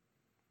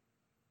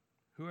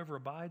 Whoever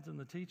abides in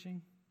the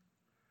teaching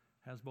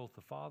has both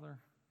the Father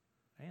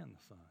and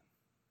the Son.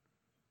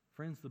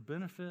 Friends, the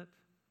benefit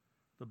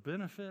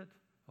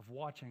of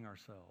watching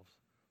ourselves,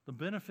 the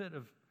benefit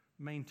of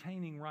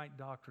maintaining right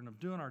doctrine, of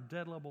doing our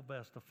dead level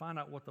best to find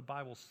out what the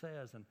Bible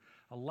says and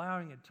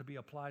allowing it to be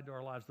applied to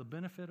our lives, the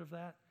benefit of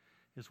that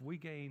is we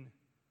gain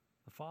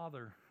the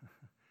Father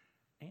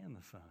and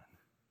the Son.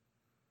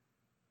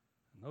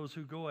 And those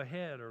who go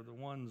ahead are the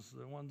ones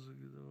who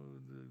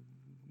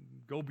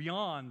go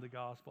beyond the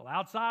gospel,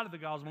 outside of the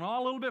gospel.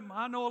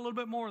 I know a little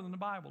bit more than the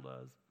Bible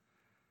does.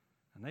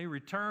 And they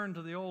return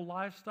to the old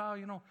lifestyle.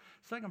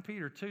 2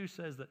 Peter 2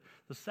 says that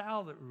the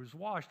sow that was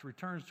washed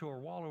returns to her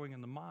wallowing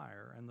in the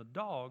mire, and the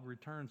dog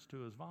returns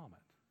to his vomit.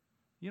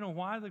 You know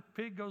why the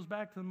pig goes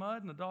back to the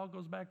mud and the dog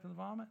goes back to the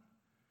vomit?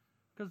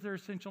 Because their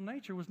essential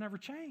nature was never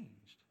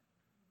changed.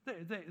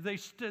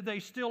 They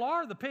still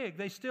are the pig.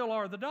 They still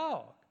are the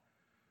dog.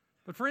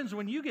 But friends,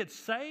 when you get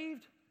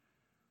saved,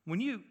 when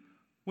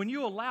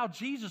you allow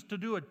Jesus to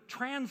do a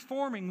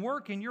transforming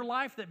work in your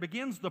life that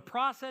begins the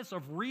process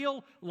of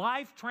real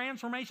life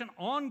transformation,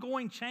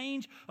 ongoing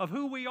change of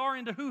who we are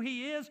into who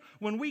He is,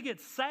 when we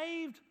get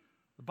saved,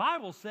 the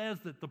Bible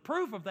says that the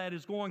proof of that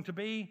is going to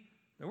be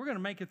that we're going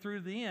to make it through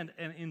to the end.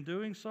 And in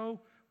doing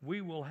so, we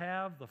will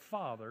have the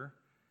Father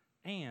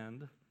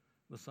and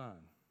the Son.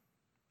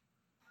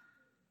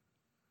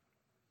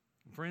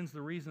 Friends,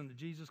 the reason that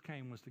Jesus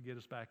came was to get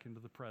us back into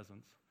the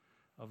presence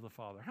of the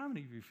Father. How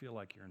many of you feel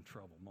like you're in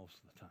trouble most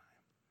of the time?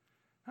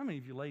 How many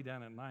of you lay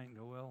down at night and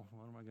go, well,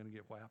 what am I going to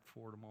get whapped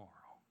for tomorrow?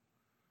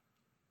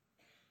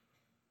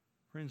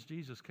 Friends,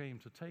 Jesus came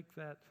to take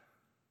that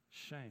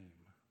shame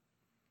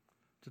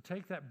to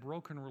take that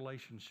broken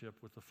relationship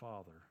with the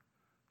Father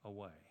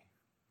away.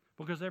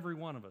 Because every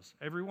one of us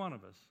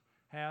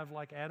have,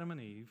 like Adam and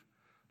Eve,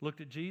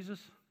 looked at Jesus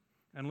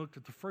and looked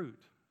at the fruit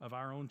of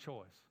our own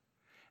choice.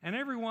 And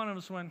every one of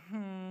us went,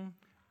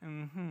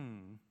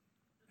 and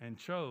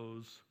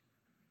chose,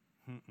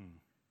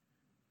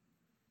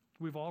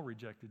 We've all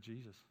rejected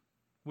Jesus.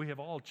 We have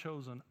all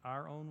chosen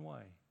our own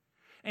way.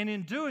 And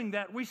in doing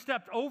that, we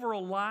stepped over a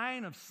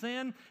line of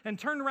sin and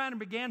turned around and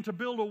began to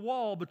build a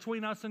wall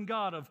between us and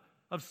God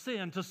of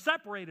sin to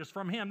separate us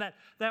from Him.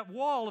 That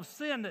wall of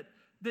sin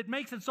that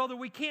makes it so that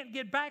we can't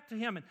get back to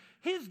Him. And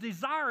His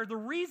desire, the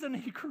reason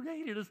He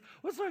created us,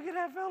 was so He could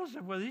have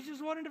fellowship with us. He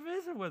just wanted to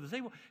visit with us.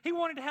 He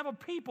wanted to have a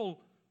people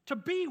to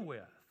be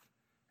with.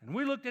 And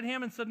we looked at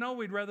Him and said, no,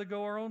 we'd rather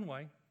go our own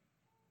way.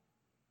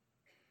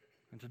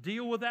 And to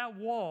deal with that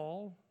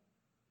wall,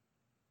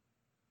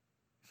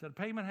 He said,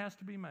 payment has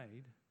to be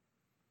made.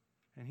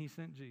 And He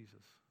sent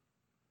Jesus,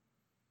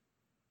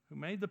 who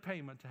made the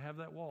payment to have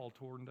that wall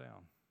torn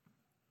down.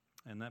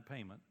 And that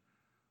payment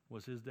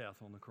was His death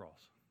on the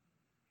cross.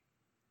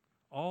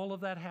 All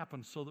of that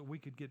happened so that we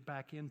could get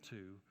back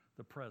into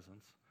the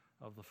presence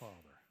of the Father.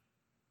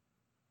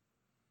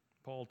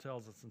 Paul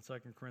tells us in 2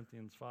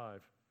 Corinthians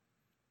 5,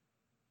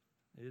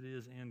 it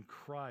is in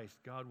Christ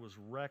God was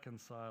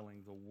reconciling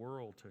the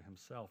world to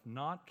Himself,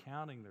 not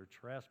counting their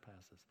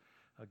trespasses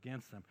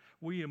against them.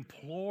 We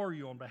implore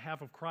you on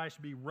behalf of Christ,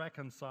 be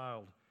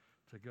reconciled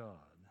to God.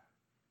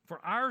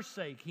 For our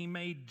sake, He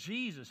made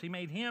Jesus, He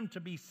made Him to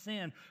be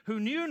sin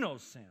who knew no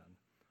sin,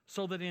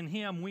 so that in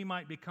Him we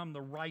might become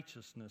the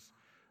righteousness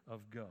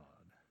of God.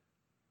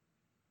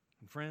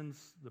 And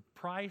friends, the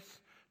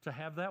price to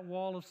have that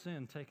wall of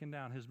sin taken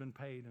down has been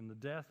paid in the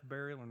death,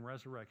 burial, and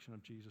resurrection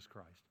of Jesus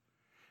Christ.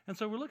 And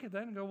so we look at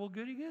that and go, well,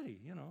 goody, goody.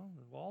 You know,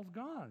 the wall's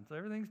gone. So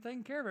everything's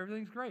taken care of.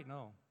 Everything's great.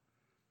 No,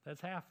 that's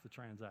half the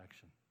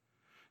transaction.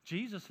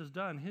 Jesus has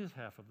done His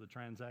half of the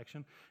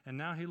transaction, and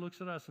now He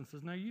looks at us and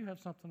says, now you have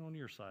something on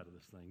your side of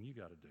this thing you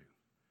got to do.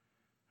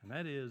 And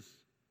that is,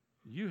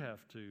 you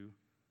have to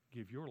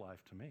give your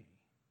life to me.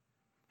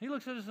 He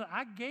looks at us and says,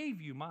 I gave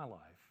you my life.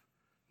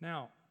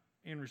 Now,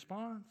 in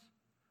response,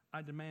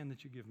 I demand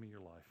that you give me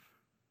your life.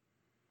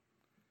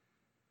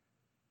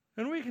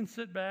 And we can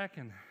sit back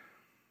and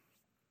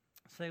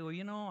say, well,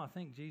 you know, I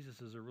think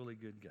Jesus is a really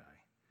good guy.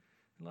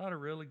 A lot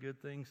of really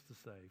good things to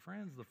say.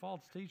 Friends, the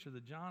false teacher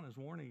that John is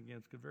warning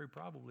against could very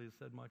probably have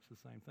said much the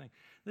same thing.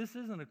 This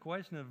isn't a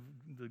question of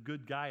the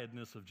good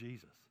guy-edness of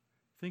Jesus.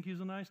 Think He's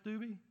a nice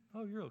doobie?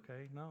 Oh, you're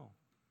okay. No.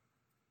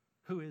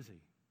 Who is He?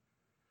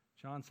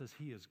 John says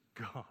He is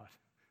God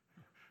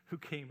who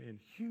came in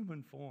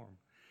human form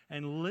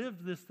and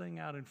lived this thing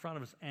out in front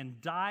of us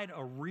and died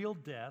a real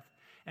death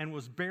and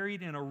was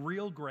buried in a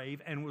real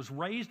grave and was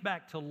raised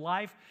back to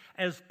life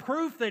as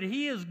proof that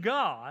He is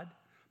God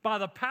by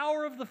the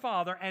power of the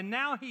Father, and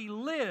now He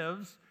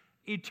lives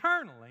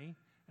eternally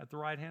at the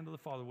right hand of the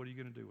Father. What are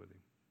you going to do with Him?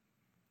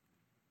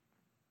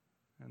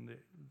 And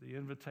the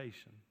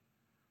invitation,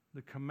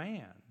 the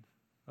command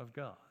of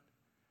God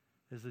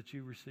is that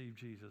you receive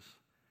Jesus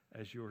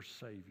as your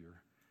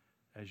Savior,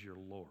 as your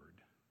Lord.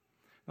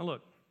 Now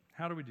look,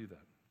 how do we do that?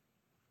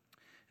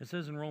 It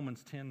says in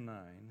Romans 10:9,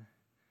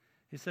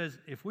 it says,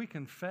 if we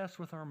confess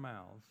with our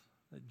mouths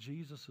that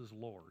Jesus is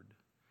Lord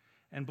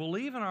and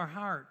believe in our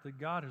heart that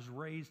God has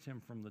raised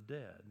Him from the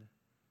dead,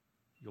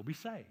 you'll be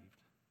saved.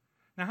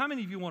 Now, how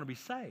many of you want to be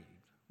saved?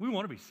 We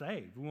want to be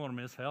saved. We want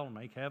to miss hell and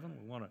make heaven.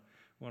 We want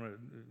to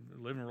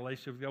live in a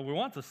relationship with God. We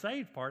want the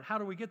saved part. How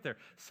do we get there?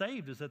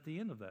 Saved is at the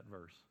end of that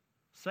verse.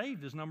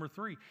 Saved is number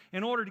 3.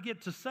 In order to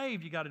get to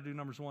saved, you got to do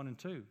numbers 1 and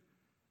 2.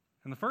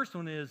 And the first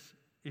one is,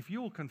 if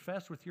you will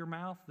confess with your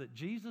mouth that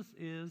Jesus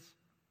is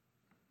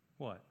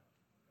what?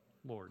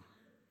 Lord.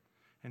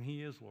 And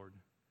He is Lord.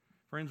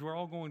 Friends, we're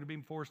all going to be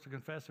forced to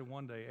confess it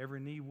one day. Every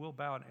knee will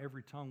bow and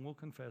every tongue will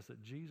confess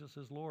that Jesus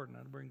is Lord, and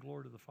that'll bring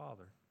glory to the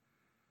Father.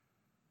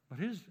 But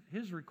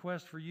His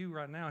request for you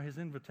right now, His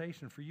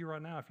invitation for you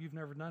right now, if you've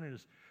never done it,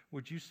 is,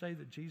 would you say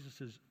that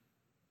Jesus is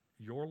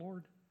your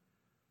Lord?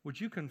 Would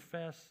you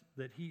confess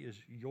that He is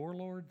your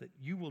Lord, that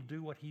you will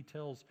do what He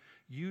tells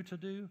you to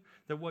do,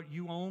 that what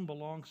you own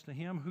belongs to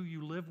Him, who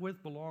you live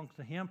with belongs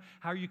to Him,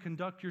 how you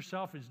conduct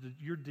yourself is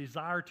your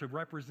desire to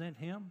represent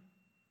Him?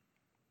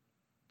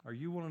 Are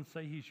you willing to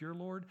say He's your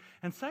Lord?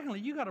 And secondly,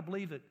 you got to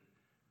believe that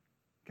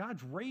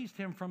God's raised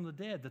Him from the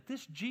dead, that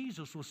this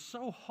Jesus was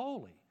so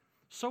holy,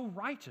 so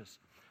righteous,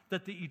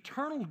 that the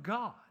eternal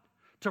God,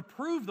 to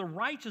prove the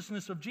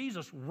righteousness of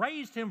Jesus,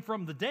 raised Him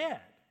from the dead.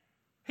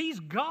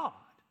 He's God.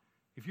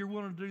 If you're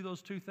willing to do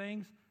those two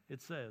things,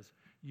 it says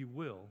you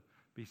will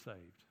be saved.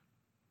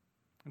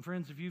 And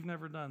friends, if you've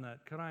never done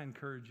that, could I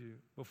encourage you,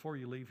 before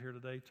you leave here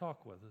today,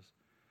 talk with us.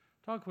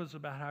 Talk with us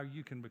about how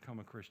you can become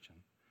a Christian.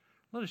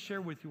 Let us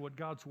share with you what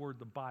God's Word,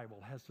 the Bible,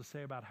 has to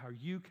say about how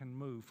you can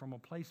move from a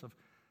place of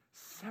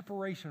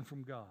separation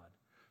from God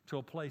to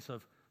a place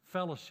of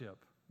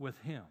fellowship with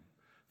Him,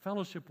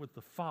 fellowship with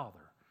the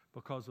Father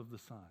because of the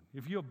Son.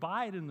 If you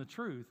abide in the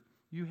truth,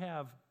 you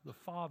have the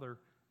Father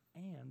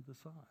and the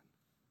Son.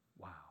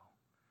 Wow.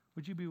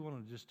 would you be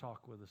willing to just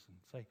talk with us and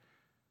say,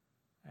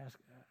 ask,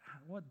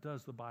 what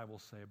does the Bible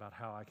say about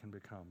how I can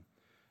become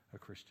a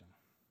Christian?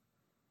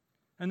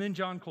 And then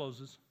John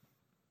closes.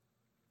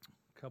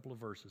 A couple of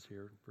verses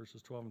here,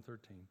 verses 12 and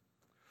 13.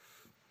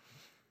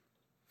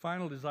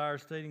 Final desire,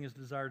 stating his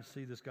desire to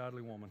see this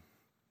godly woman.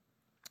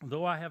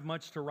 Though I have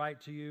much to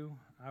write to you,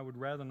 I would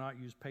rather not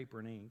use paper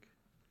and ink.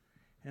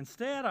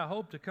 Instead, I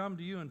hope to come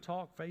to you and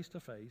talk face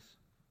to face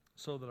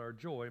so that our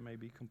joy may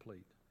be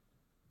complete.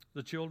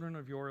 The children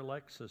of your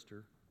elect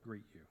sister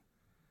greet you.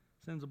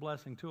 Sends a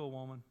blessing to a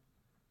woman,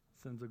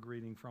 sends a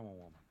greeting from a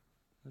woman.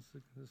 This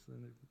is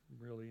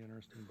a really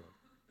interesting book.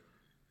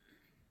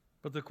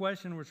 But the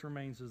question which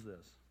remains is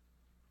this.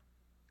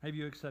 Have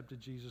you accepted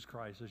Jesus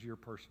Christ as your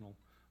personal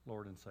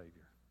Lord and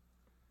Savior?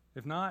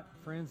 If not,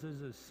 friends, it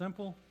is as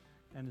simple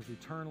and as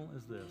eternal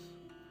as this.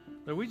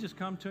 That we just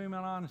come to Him in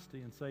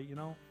honesty and say, you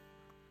know,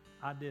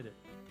 I did it.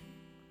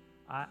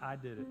 I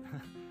did it.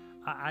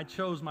 I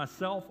chose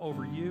myself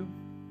over you.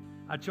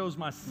 I chose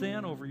my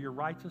sin over your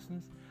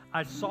righteousness.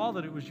 I saw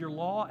that it was your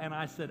law, and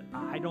I said,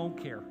 I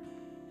don't care.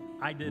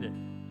 I did it.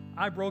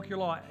 I broke your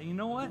law. And you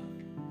know what?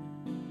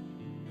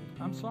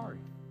 I'm sorry.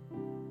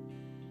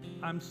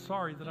 I'm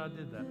sorry that I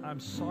did that.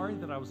 I'm sorry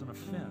that I was an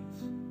offense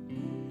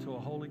to a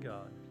holy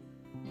God.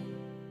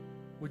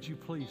 Would you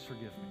please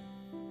forgive me?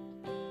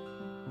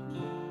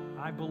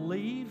 I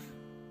believe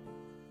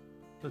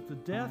that the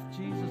death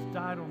Jesus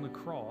died on the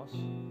cross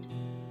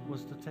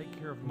was to take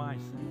care of my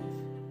sins.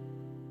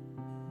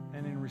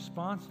 And in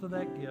response to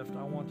that gift,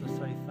 I want to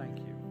say thank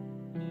you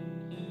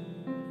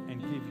and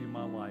give you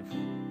my life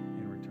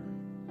in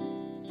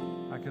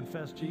return. I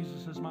confess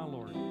Jesus as my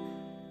Lord.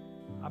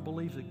 I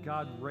believe that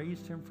God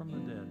raised Him from the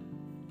dead.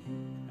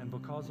 And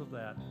because of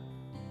that,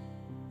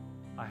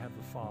 I have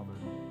the Father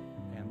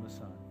and the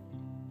Son.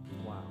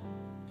 Wow.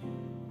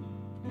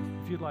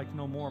 If you'd like to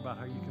know more about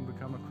how you can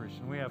become a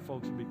Christian, we have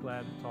folks who'd be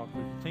glad to talk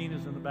with you.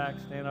 Tina's in the back,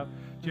 stand up.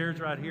 Jared's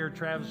right here.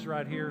 Travis is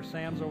right here.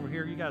 Sam's over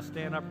here. You guys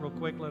stand up real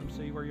quick. Let them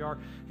see where you are.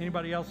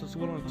 Anybody else that's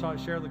willing to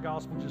share the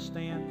gospel, just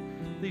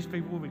stand. These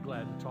people will be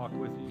glad to talk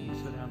with you. You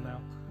can sit down now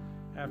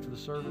after the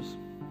service.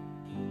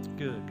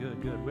 Good,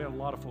 good, good. We have a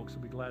lot of folks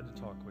who'll be glad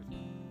to talk with you.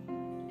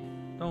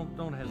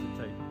 Don't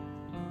hesitate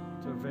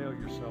to avail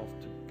yourself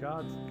to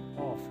God's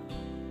offer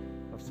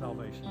of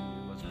salvation.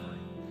 Let's pray.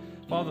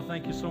 Father,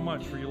 thank you so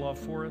much for your love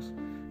for us.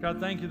 God,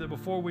 thank you that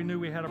before we knew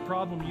we had a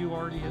problem, you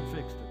already had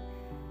fixed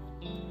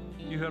it.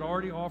 You had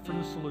already offered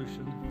a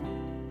solution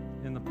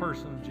in the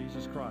person of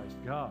Jesus Christ,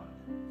 God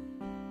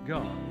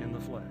in the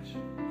flesh.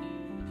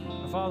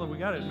 Now, Father, we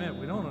got to admit,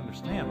 we don't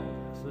understand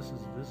all this.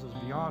 This is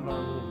beyond our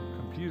little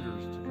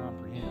computers to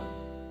comprehend.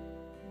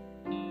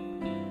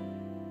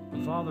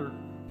 But Father,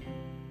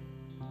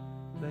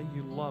 that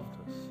you loved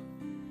us,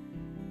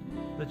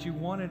 that you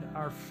wanted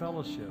our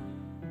fellowship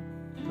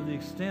to the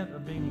extent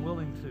of being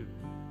willing to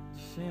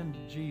send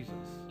Jesus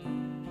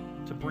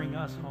to bring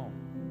us home.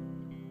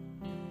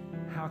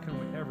 How can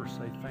we ever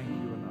say thank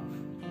you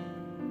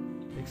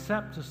enough?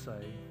 Except to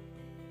say,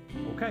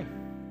 okay,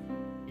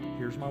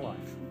 here's my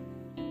life.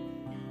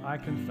 I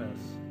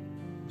confess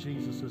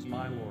Jesus is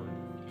my Lord.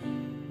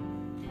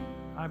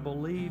 I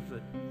believe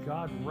that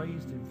God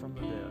raised Him from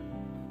the dead.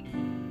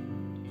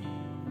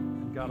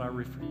 And God, I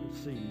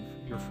receive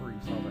your free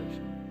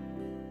salvation.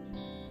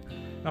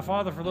 Now,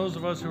 Father, for those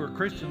of us who are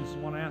Christians, I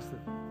want to ask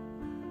that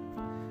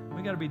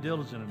we got to be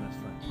diligent in this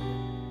thing.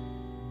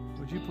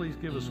 Would you please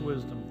give us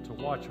wisdom to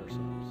watch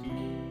ourselves?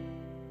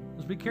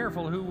 Let's be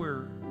careful who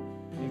we're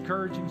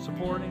encouraging,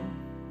 supporting,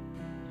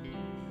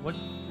 what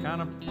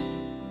kind of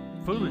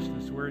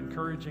foolishness we're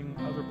encouraging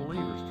other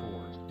believers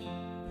toward.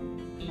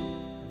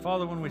 And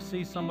Father, when we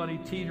see somebody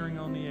teetering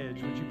on the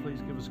edge, would you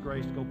please give us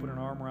grace to go put an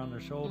arm around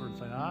their shoulder and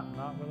say,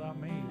 not without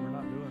me, we're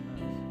not doing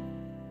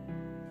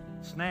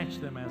this. Snatch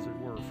them, as it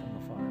were, from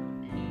the fire.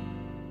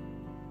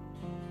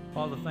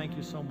 Father, thank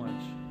you so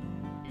much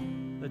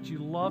that you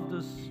loved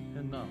us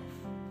enough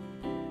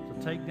to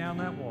take down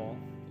that wall,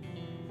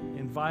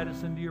 invite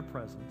us into your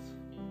presence,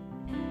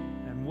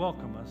 and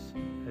welcome us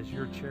as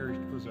your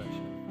cherished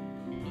possession.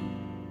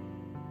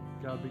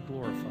 God be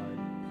glorified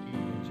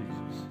in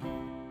Jesus.